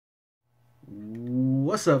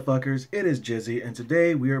What's up, fuckers? It is Jizzy, and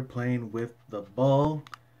today we are playing with the Baal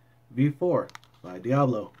V4 by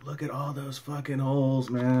Diablo. Look at all those fucking holes,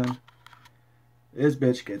 man. This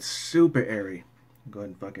bitch gets super airy. Go ahead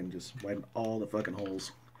and fucking just widen all the fucking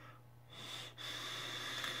holes.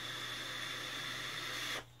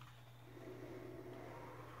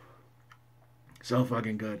 So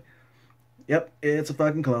fucking good. Yep, it's a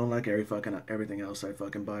fucking clone like everything else I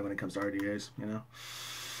fucking buy when it comes to RDAs, you know?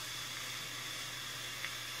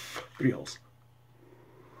 3 holes.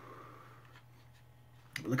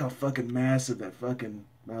 But look how fucking massive that fucking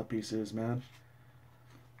mouthpiece is, man.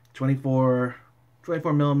 24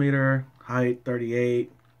 millimeter, height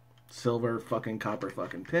 38, silver fucking copper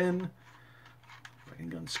fucking pin. I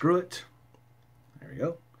can unscrew it. There we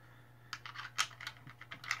go.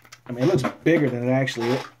 I mean, it looks bigger than it actually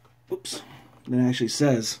is. Oops. Than it actually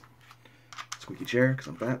says. Squeaky chair, because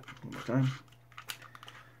I'm fat. One more time.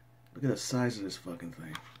 Look at the size of this fucking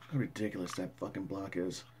thing. How ridiculous that fucking block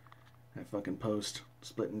is. That fucking post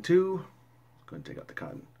split in 2. Go ahead and take out the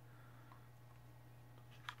cotton.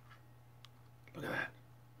 Look at that.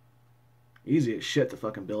 Easy as shit to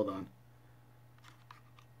fucking build on.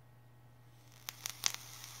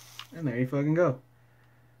 And there you fucking go.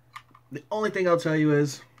 The only thing I'll tell you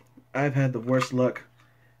is I've had the worst luck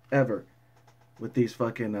ever with these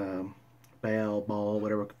fucking baal,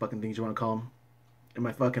 whatever fucking things you want to call them, in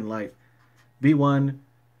my fucking life. V1,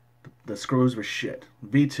 the screws were shit.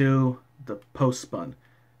 V2, the post spun.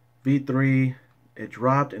 V3, it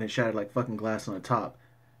dropped and it shattered like fucking glass on the top.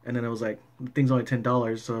 And then it was like, the thing's only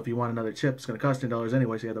 $10, so if you want another chip, it's going to cost $10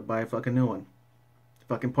 anyway, so you have to buy a fucking new one. It's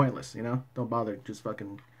fucking pointless, you know? Don't bother, just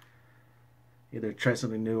fucking either try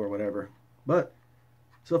something new or whatever. But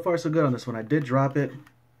so far so good on this one. I did drop it.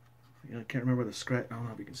 You know, I can't remember the scratch. I don't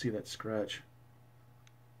know if you can see that scratch.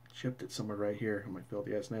 Chipped it somewhere right here. My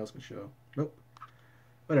filthy ass nails can show. Nope.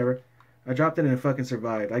 Whatever. I dropped it and it fucking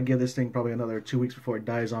survived. I'd give this thing probably another 2 weeks before it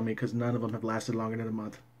dies on me because none of them have lasted longer than a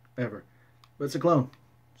month. Ever. But it's a clone.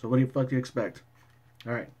 So what the fuck do you expect?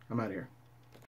 Alright, I'm out of here.